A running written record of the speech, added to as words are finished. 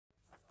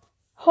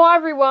Hi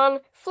everyone,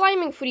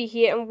 Flaming Footy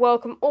here and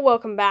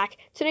welcome back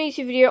to a new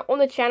YouTube video on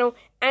the channel.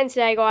 And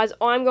today guys,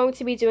 I'm going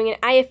to be doing an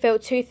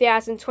AFL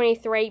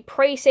 2023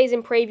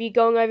 pre-season preview,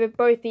 going over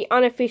both the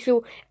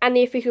unofficial and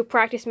the official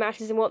practice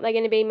matches and what they're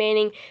going to be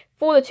meaning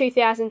for the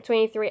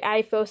 2023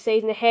 AFL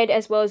season ahead,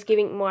 as well as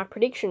giving my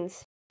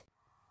predictions.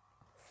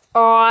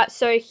 Alright,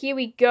 so here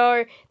we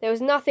go. There was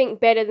nothing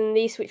better than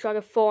this which I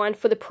could find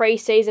for the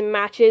pre-season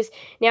matches.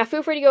 Now,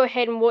 feel free to go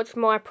ahead and watch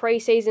my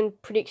pre-season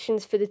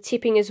predictions for the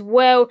tipping as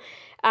well.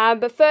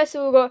 But first,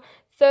 we've got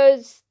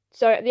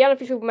the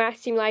unofficial match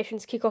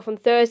simulations kick off on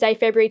Thursday,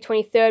 February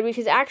 23rd, which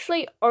is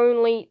actually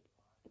only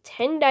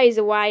 10 days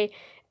away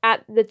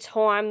at the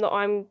time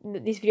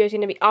that this video is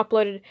going to be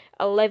uploaded.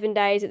 11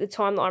 days at the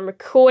time that I'm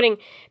recording.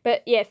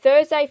 But yeah,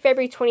 Thursday,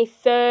 February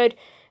 23rd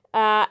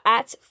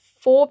at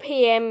 4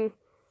 p.m.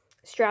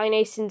 Australian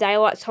Eastern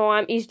Daylight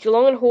Time is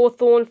Geelong and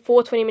Hawthorn,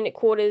 4 20-minute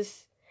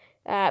quarters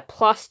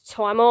plus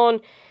time on,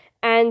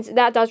 and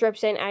that does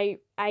represent a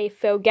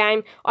AFL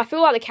game. I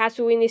feel like the Cats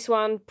will win this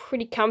one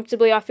pretty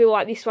comfortably. I feel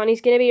like this one is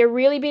going to be a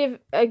really bit of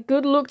a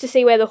good look to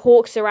see where the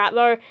Hawks are at,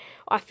 though.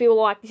 I feel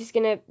like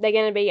they're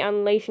going to be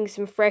unleashing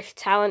some fresh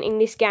talent in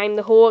this game,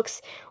 the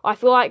Hawks. I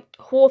feel like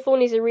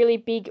Hawthorn is a really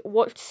big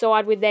watched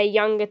side with their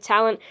younger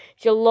talent.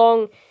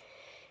 Geelong,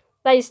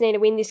 they just need to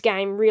win this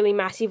game really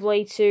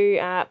massively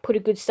to put a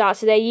good start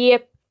to their year.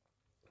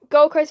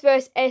 Gold Coast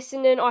versus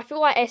Essendon. I feel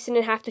like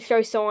Essendon have to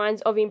show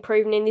signs of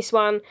improvement in this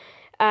one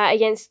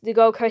against the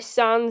Gold Coast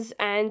Suns.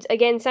 And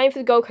again, same for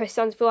the Gold Coast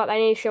Suns. I feel like they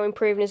need to show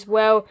improvement as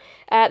well.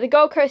 The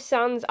Gold Coast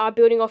Suns are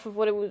building off of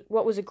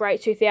what was a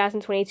great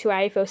 2022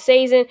 AFL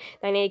season.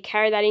 They need to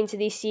carry that into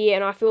this year.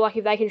 And I feel like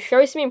if they can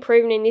show some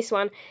improvement in this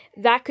one,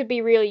 that could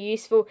be really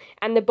useful.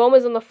 And the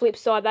Bombers, on the flip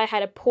side, they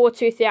had a poor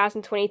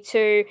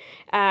 2022,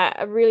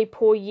 a really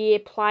poor year,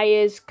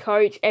 players,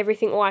 coach,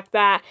 everything like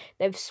that.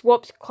 They've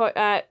swapped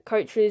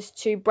coaches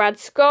to Brad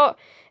Scott,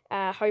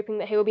 hoping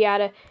that he'll be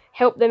able to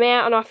help them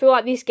out. And I feel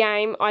like this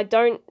game, I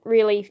don't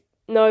really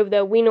know if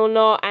they'll win or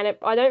not, and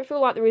I don't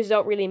feel like the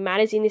result really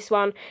matters in this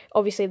one.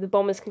 Obviously, the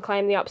Bombers can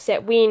claim the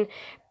upset win,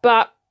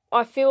 but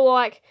I feel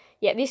like,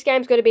 yeah, this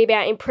game's got to be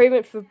about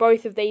improvement for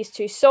both of these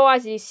two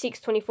sides. It is 6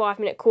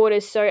 25-minute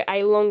quarters, so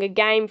a longer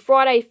game.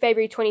 Friday,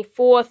 February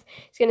 24th,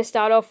 it's going to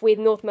start off with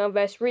North Melbourne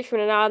versus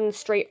Richmond and Arden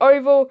Street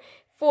Oval.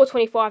 4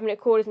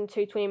 25-minute quarters and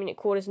 2 20-minute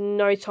quarters,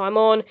 no time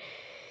on.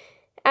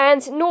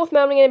 And North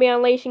Melbourne are going to be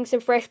unleashing some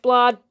fresh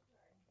blood.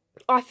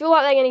 I feel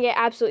like they're going to get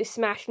absolutely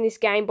smashed in this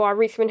game by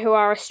Richmond, who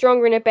are a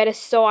stronger and a better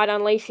side,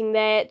 unleashing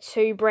their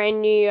two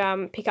brand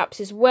new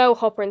pickups as well,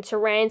 Hopper and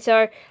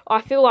Taranto.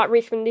 I feel like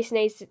Richmond, this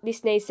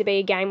needs to be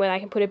a game where they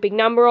can put a big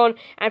number on.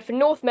 And for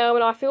North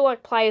Melbourne, I feel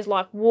like players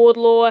like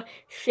Wardlaw,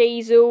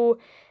 Sheasel,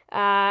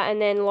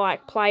 and then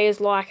like players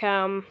like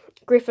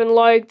Griffin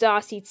Logue,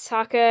 Darcy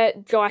Tucker,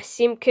 Jai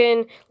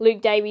Simpkin,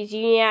 Luke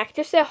Davies-Uniacke,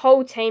 just their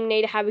whole team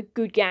need to have a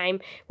good game.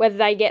 Whether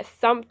they get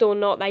thumped or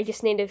not, they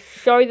just need to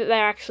show that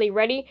they're actually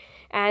ready.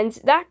 And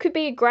that could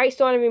be a great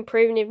sign of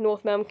improvement if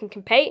North Melbourne can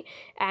compete.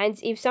 And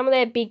if some of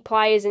their big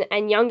players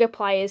and younger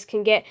players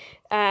can get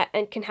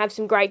and can have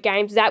some great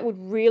games, that would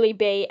really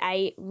be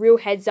a real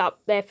heads up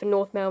there for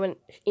North Melbourne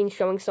in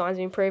showing signs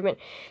of improvement.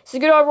 So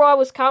good old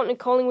rivals Carlton and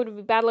Collingwood will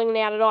be battling it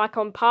out at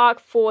Icon Park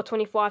for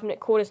 25-minute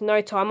quarters,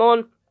 no time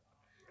on.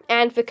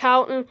 And for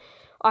Carlton,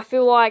 I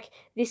feel like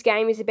this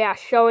game is about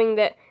showing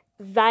that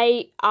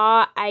they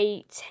are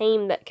a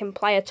team that can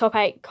play a top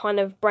 8 kind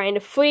of brand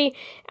of footy,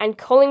 and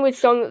Collingwood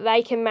showing that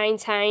they can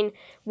maintain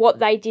what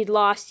they did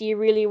last year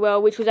really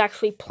well, which was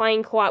actually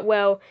playing quite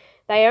well.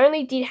 They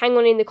only did hang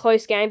on in the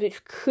close games,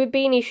 which could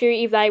be an issue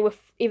if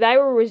they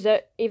were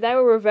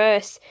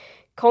reversed.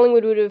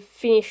 Collingwood would have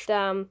finished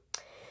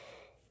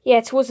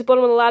towards the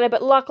bottom of the ladder,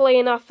 but luckily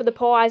enough for the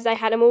Pies, they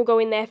had them all go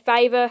in their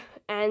favour.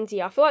 And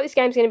yeah, I feel like this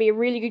game's going to be a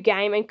really good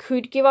game and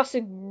could give us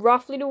a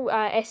rough little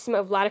estimate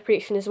of ladder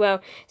prediction as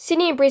well.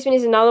 Sydney and Brisbane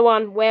is another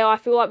one where I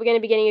feel like we're going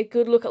to be getting a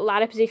good look at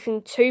ladder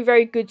position. Two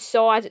very good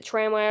sides at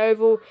Tramway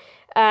Oval,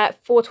 4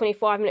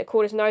 25-minute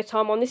quarters, no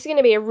time on. This is going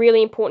to be a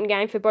really important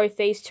game for both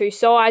these two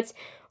sides.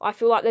 I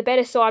feel like the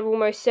better side will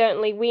most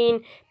certainly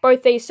win.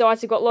 Both these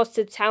sides have got lots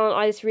of talent.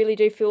 I just really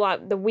do feel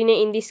like the winner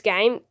in this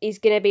game is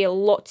going to be a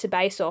lot to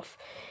base off.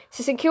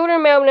 So St Kilda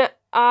and Melbourne at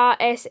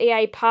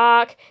RSEA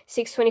Park,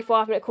 6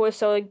 25-minute quarters.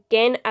 So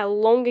again, a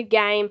longer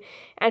game.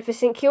 And for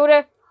St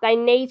Kilda, they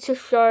need to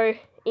show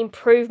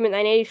improvement.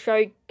 They need to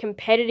show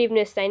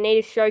competitiveness. They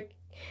need to show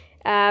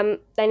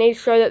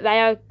that they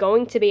are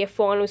going to be a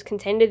finals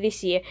contender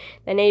this year.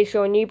 They need to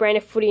show a new brand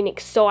of footy, an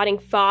exciting,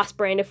 fast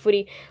brand of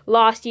footy.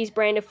 Last year's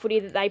brand of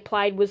footy that they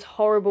played was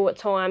horrible at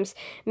times.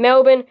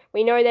 Melbourne,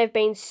 we know they've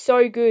been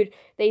so good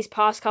these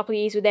past couple of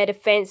years with their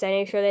defence. They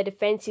need to show their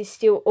defence is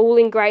still all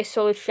in great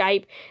solid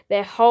shape.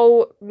 Their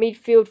whole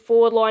midfield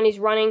forward line is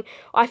running.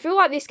 I feel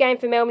like this game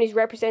for Melbourne is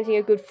representing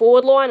a good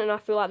forward line, and I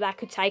feel like that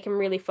could take them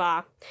really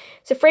far.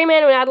 So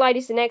Fremantle and Adelaide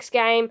is the next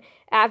game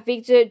at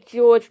Victor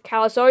George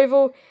Callis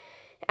Oval.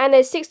 And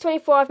there's 6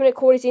 25-minute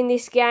quarters in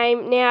this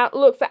game. Now,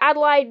 look, for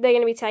Adelaide, they're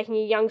going to be taking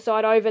a young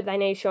side over. They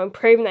need to show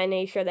improvement. They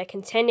need to show they're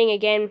contending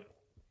again.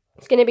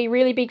 It's going to be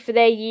really big for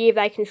their year if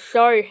they can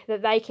show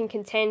that they can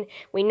contend.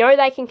 We know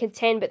they can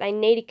contend, but they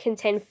need to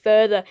contend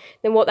further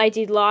than what they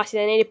did last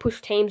year. They need to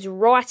push teams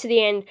right to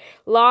the end.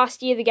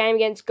 Last year, the game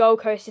against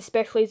Gold Coast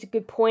especially is a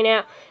good point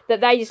out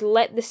that they just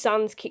let the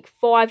Suns kick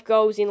 5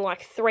 goals in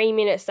like 3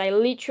 minutes. They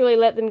literally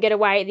let them get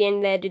away at the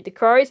end there, did the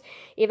Crows.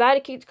 If they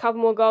had kicked a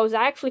couple more goals, they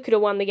actually could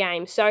have won the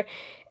game. So,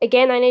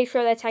 again, they need to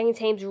show they're taking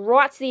teams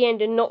right to the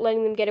end and not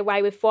letting them get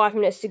away with 5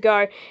 minutes to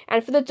go.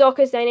 And for the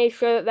Dockers, they need to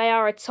show that they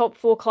are a top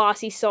 4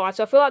 classy side.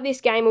 So I feel like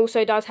this game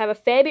also does have a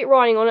fair bit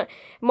riding on it.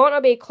 It might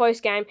not be a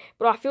close game,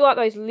 but I feel like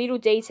those little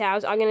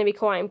details are going to be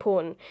quite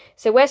important.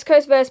 So West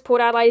Coast versus Port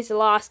Adelaide is the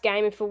last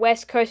game, and for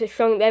West Coast, it's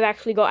showing that they've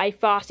actually got a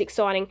fast,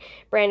 exciting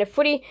brand of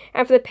footy.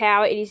 And for the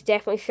Power, it is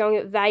definitely showing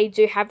that they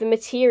do have the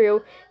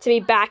material to be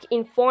back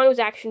in finals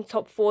action,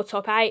 top 4,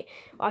 top 8.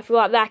 I feel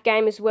like that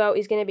game as well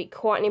is going to be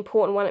quite an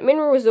important one at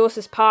Mineral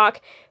Resources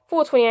Park,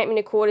 4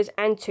 28-minute quarters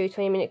and 2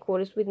 20-minute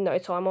quarters with no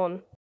time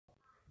on.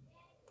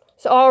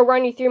 So I'll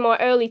run you through my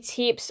early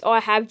tips. I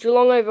have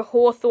Geelong over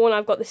Hawthorn.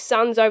 I've got the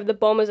Suns over the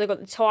Bombers. I've got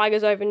the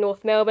Tigers over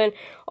North Melbourne.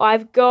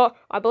 I've got,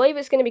 I believe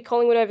it's going to be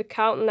Collingwood over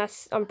Carlton.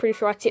 I'm pretty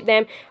sure I tipped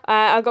them.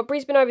 I've got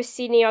Brisbane over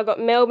Sydney. I've got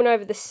Melbourne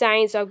over the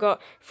Saints. I've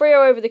got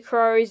Freo over the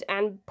Crows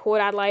and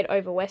Port Adelaide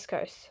over West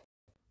Coast.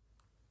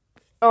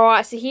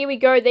 Alright, so here we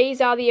go.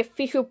 These are the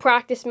official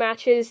practice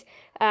matches.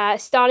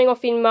 Starting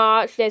off in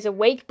March, there's a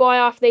week bye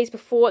after these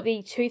before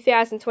the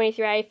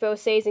 2023 AFL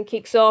season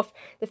kicks off.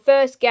 The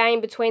first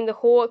game between the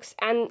Hawks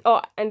and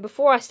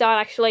before I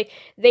start, actually,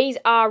 these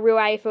are real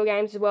AFL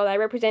games as well. They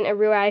represent a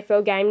real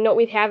AFL game, not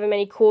with however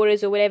many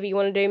quarters or whatever you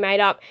want to do made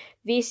up.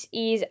 This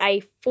is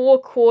a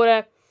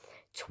 4-quarter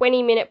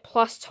 20-minute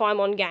plus time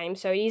on game,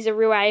 so it is a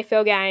real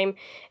AFL game,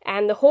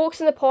 and the Hawks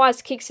and the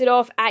Pies kicks it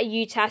off at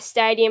UTAS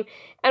Stadium,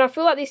 and I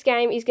feel like this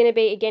game is going to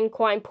be, again,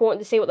 quite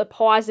important to see what the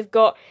Pies have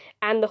got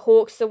and the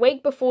Hawks. The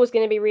week before is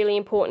going to be really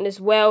important as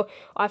well.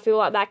 I feel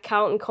like that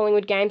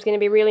Carlton-Collingwood game is going to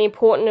be really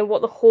important, and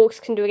what the Hawks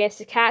can do against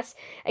the Cats.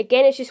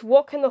 Again, it's just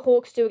what can the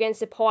Hawks do against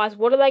the Pies?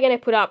 What are they going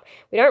to put up?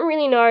 We don't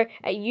really know.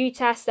 At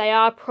UTAS, they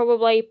are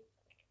probably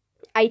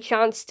a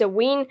chance to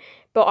win,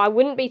 but I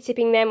wouldn't be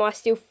tipping them. I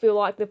still feel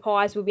like the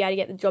Pies will be able to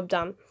get the job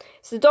done.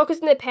 So the Dockers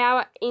and the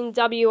Power in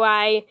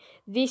WA,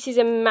 this is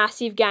a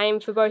massive game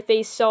for both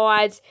these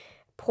sides.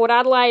 Port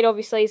Adelaide,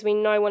 obviously, as we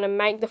know, want to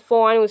make the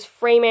finals.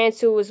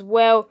 Fremantle as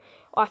well.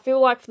 I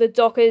feel like for the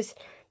Dockers,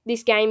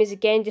 this game is,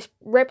 again, just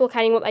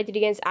replicating what they did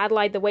against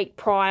Adelaide the week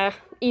prior.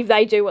 If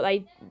they do what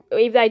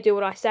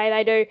I say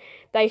they do,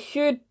 they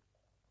should,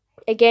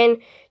 again,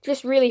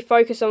 just really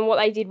focus on what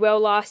they did well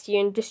last year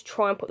and just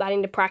try and put that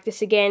into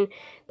practice again.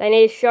 They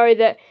need to show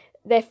that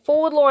their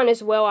forward line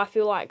as well, I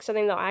feel like,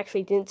 something that I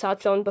actually didn't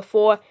touch on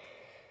before.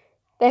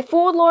 Their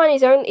forward line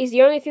is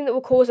the only thing that will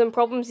cause them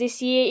problems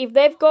this year. If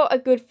they've got a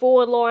good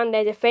forward line,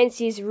 their defence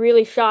is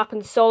really sharp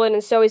and solid,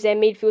 and so is their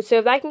midfield. So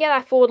if they can get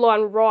that forward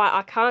line right,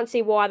 I can't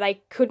see why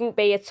they couldn't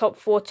be a top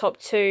 4, top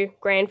 2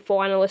 grand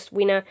finalist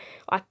winner.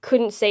 I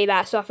couldn't see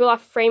that. So I feel like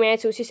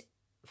Fremantle is just,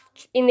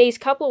 in these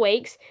couple of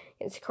weeks,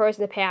 against the Crows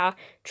and the Power,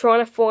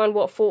 trying to find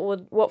what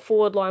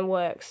forward line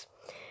works.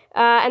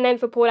 And then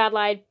for Port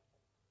Adelaide,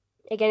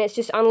 again, it's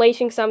just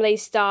unleashing some of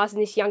these stars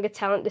and this younger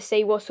talent to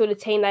see what sort of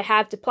team they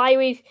have to play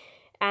with,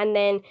 and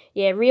then,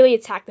 yeah, really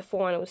attack the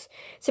finals.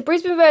 So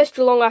Brisbane versus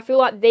Geelong, I feel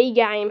like the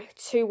game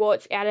to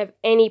watch out of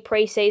any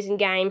preseason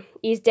game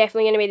is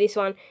definitely going to be this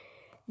one.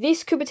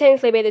 This could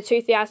potentially be the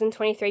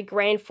 2023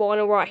 grand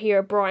final right here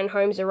at Brighton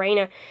Homes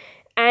Arena.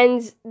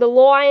 And the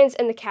Lions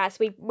and the Cats,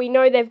 we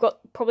know they've got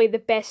probably the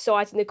best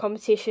sides in the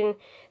competition.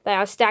 They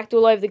are stacked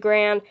all over the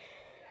ground.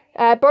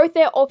 Both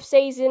their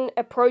off-season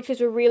approaches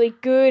were really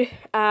good.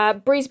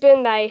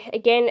 Brisbane, they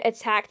again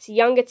attacked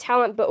younger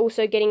talent, but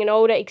also getting an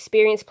older,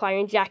 experienced player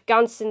in Jack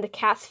Gunston. The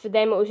Cats, for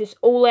them, it was just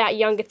all-out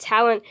younger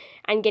talent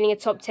and getting a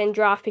top 10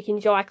 draft pick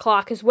in Jai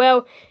Clark as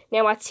well.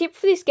 Now, my tip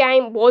for this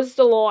game was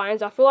the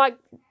Lions. I feel like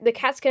the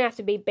Cats can have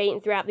to be beaten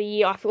throughout the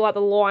year. I feel like the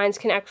Lions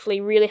can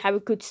actually really have a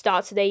good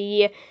start to their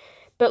year.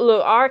 But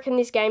look, I reckon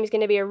this game is going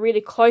to be a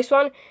really close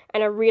one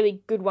and a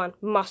really good one.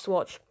 Must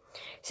watch.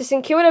 So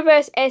St Kilda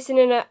versus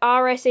Essendon at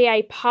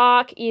RSEA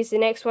Park is the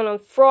next one on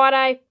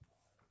Friday.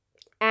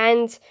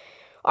 And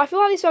I feel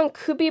like this one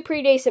could be a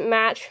pretty decent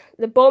match.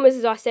 The Bombers,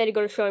 as I said, have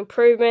got to show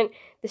improvement.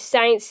 The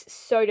Saints,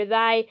 so do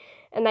they.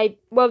 And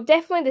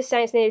definitely the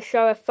Saints need to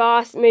show a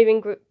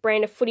fast-moving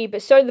brand of footy,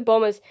 but so do the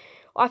Bombers.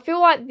 I feel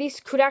like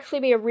this could actually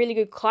be a really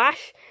good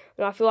clash,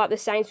 and I feel like the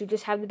Saints will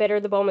just have the better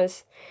of the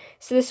Bombers.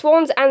 So the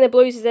Swans and the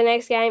Blues is the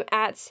next game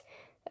at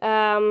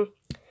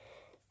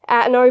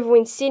an oval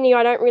in Sydney.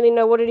 I don't really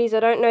know what it is. I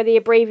don't know the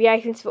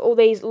abbreviations for all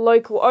these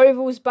local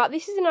ovals, but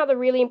this is another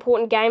really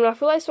important game, and I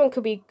feel like this one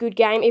could be a good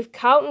game. If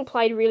Carlton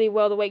played really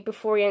well the week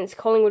before against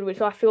Collingwood,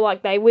 which I feel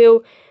like they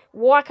will,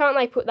 why can't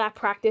they put that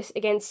practice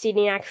against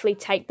Sydney and actually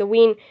take the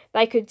win?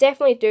 They could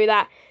definitely do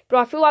that, but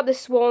I feel like the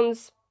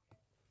Swans,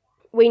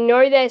 we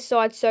know their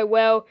side so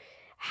well,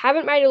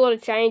 haven't made a lot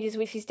of changes,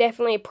 which is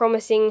definitely a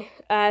promising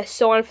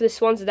sign for the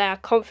Swans that they are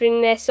confident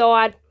in their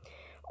side.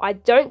 I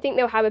don't think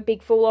they'll have a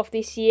big fall off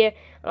this year,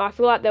 and I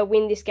feel like they'll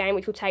win this game,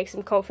 which will take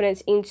some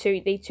confidence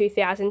into the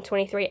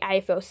 2023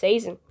 AFL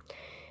season.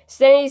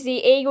 So then is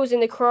the Eagles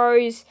and the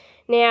Crows.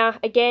 Now,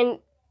 again,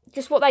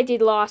 just what they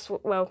did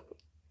well,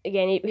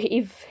 again,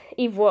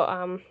 if what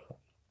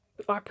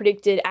I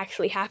predicted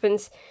actually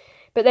happens.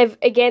 But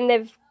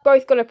they've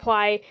both got to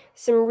play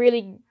some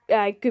really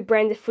good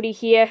brand of footy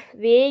here.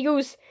 The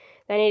Eagles,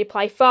 they need to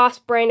play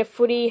fast brand of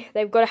footy.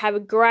 They've got to have a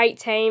great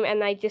team,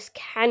 and they just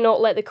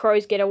cannot let the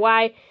Crows get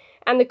away.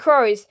 And the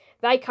Crows,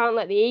 they can't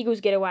let the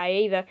Eagles get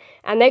away either.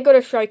 And they've got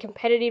to show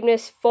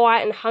competitiveness,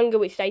 fight, and hunger,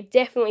 which they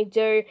definitely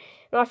do.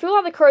 And I feel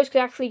like the Crows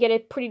could actually get a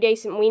pretty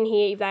decent win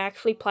here if they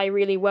actually play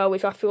really well,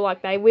 which I feel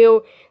like they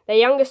will. Their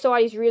younger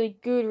side is really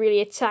good,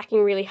 really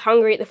attacking, really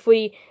hungry at the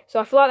footy. So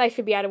I feel like they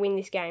should be able to win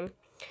this game.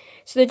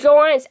 So the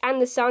Giants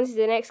and the Suns is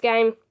the next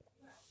game.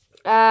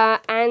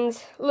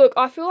 And look,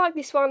 I feel like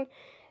this one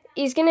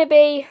is going to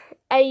be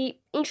a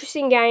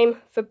interesting game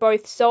for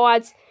both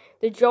sides.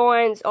 The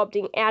Giants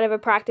opting out of a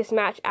practice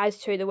match, as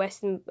to the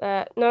Western...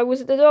 no,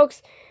 was it the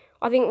Dogs?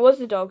 I think it was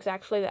the Dogs,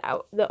 actually,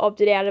 that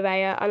opted out of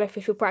a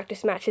unofficial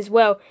practice match as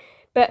well.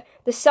 But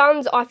the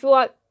Suns, I feel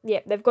like,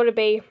 yeah, they've got to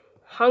be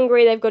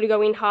hungry, they've got to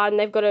go in hard, and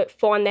they've got to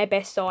find their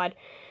best side.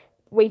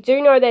 We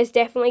do know there's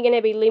definitely going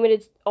to be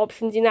limited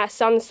options in that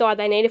Suns side.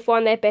 They need to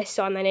find their best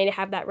side, and they need to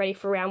have that ready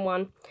for round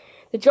one.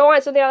 The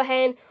Giants, on the other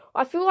hand,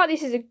 I feel like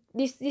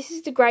this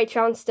is a great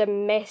chance to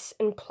mess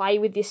and play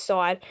with this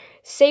side.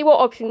 See what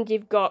options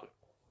you've got.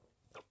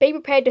 Be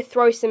prepared to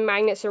throw some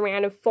magnets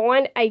around and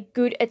find a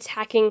good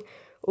attacking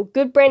or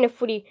good brand of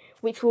footy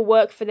which will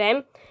work for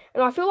them.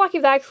 And I feel like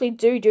if they actually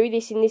do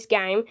this in this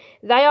game,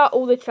 they are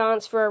all the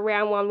chance for a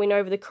round one win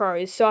over the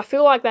Crows. So I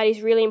feel like that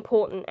is really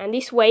important. And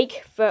this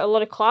week, for a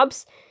lot of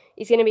clubs,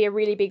 is going to be a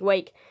really big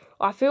week.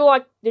 I feel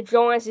like the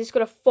Giants just got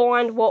to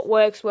find what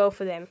works well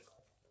for them.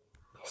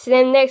 So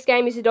then the next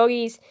game is the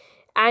Doggies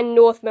and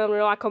North Melbourne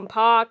at Icon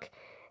Park.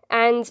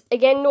 And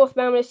again, North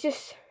Melbourne is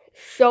just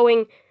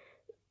showing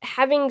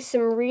having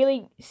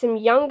some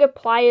younger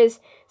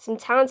players, some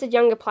talented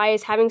younger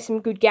players having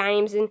some good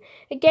games, and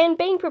again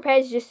being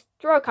prepared to just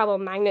throw a couple of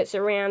magnets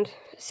around.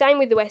 Same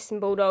with the Western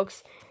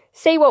Bulldogs.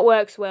 See what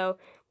works well.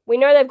 We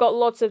know they've got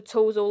lots of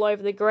tools all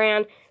over the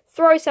ground.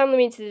 Throw some of them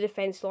into the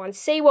defence line.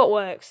 See what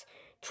works.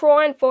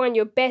 Try and find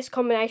your best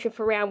combination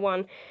for round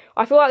one.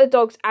 I feel like the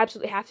Dogs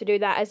absolutely have to do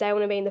that, as they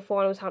want to be in the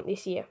finals hunt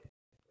this year.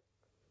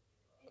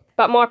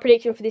 But my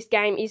prediction for this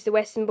game is the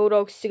Western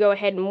Bulldogs to go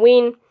ahead and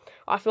win.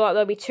 I feel like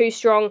they'll be too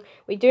strong.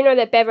 We do know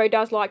that Bevo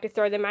does like to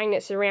throw the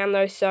magnets around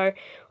though, so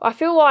I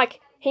feel like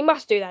he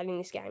must do that in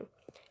this game.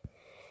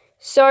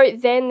 So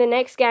then the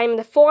next game,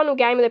 the final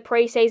game of the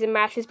pre-season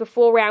matches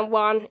before round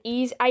one,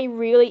 is a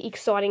really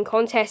exciting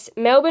contest.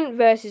 Melbourne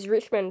versus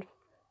Richmond.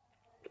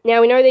 Now,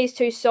 we know these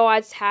two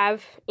sides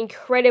have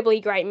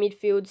incredibly great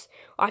midfields.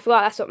 I feel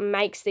like that's what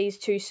makes these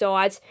two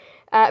sides.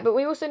 But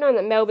we also know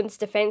that Melbourne's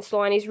defence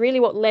line is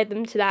really what led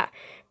them to that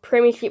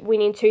premiership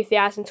win in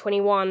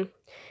 2021.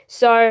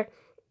 So,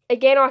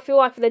 again, I feel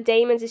like for the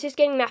Demons, it's just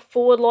getting that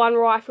forward line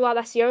right. I feel like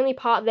that's the only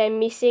part they're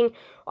missing.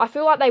 I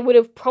feel like they would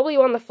have probably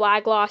won the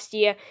flag last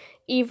year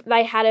if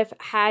they had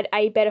had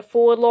a better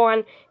forward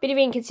line. Bit of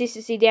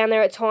inconsistency down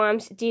there at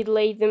times did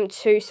lead them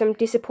to some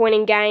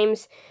disappointing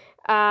games.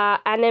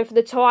 And then for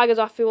the Tigers,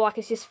 I feel like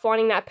it's just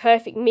finding that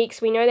perfect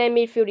mix. We know their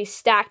midfield is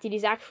stacked. It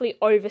is actually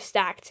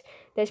overstacked.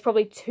 There's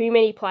probably too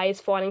many players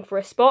fighting for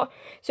a spot.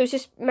 So it's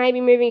just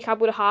maybe moving a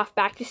couple to half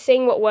back, just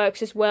seeing what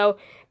works as well.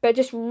 But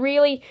just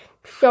really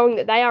showing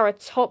that they are a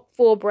top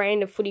 4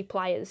 brand of footy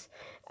players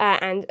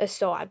and a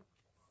side.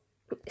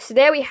 So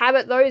there we have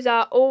it. Those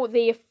are all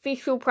the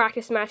official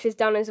practice matches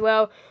done as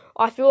well.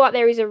 I feel like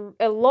there is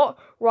a lot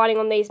riding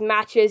on these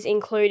matches,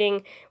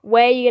 including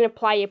where you're going to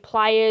play your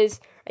players.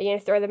 Are you going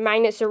to throw the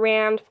magnets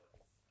around?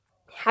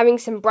 Having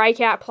some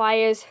breakout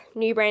players,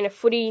 new brand of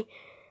footy,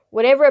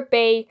 whatever it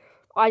be.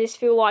 I just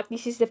feel like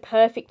this is the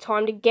perfect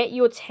time to get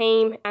your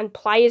team and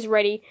players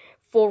ready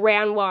for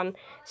round one.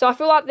 So I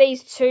feel like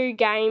these two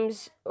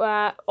games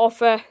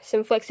offer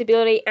some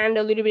flexibility and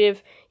a little bit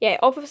of,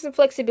 offer some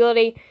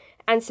flexibility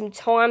and some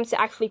time to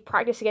actually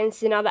practice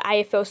against another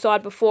AFL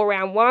side before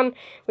round one,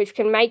 which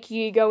can make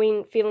you go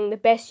in feeling the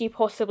best you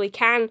possibly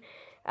can.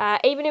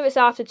 Even if it's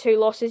after 2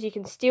 losses, you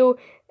can still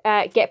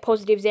get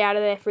positives out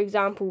of there. For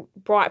example,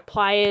 bright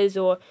players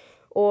or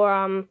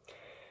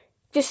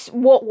just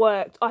what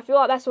worked. I feel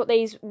like that's what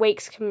these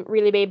weeks can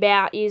really be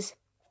about, is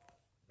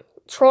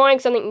trying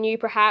something new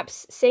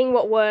perhaps, seeing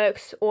what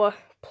works, or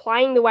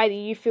playing the way that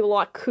you feel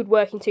like could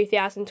work in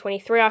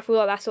 2023. I feel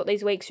like that's what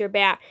these weeks are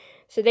about.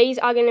 So these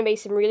are going to be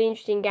some really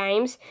interesting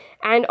games,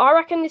 and I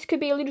reckon this could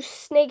be a little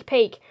sneak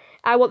peek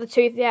at what the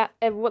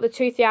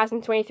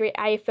 2023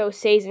 AFL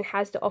season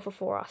has to offer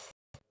for us.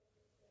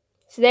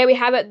 So there we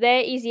have it. There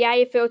is the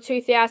AFL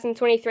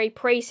 2023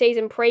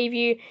 pre-season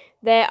preview.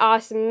 There are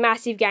some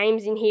massive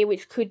games in here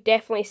which could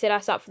definitely set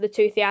us up for the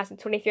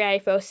 2023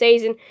 AFL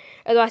season.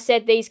 As I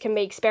said, these can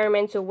be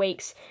experimental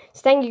weeks.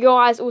 So thank you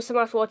guys all so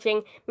much for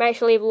watching. Make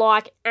sure to leave a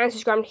like and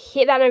subscribe and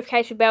hit that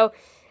notification bell.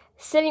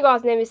 So you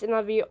guys never miss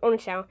another video on the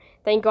channel.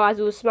 Thank you guys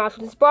all. Smash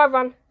with this. Bye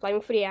everyone.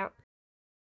 Flaming Footy out.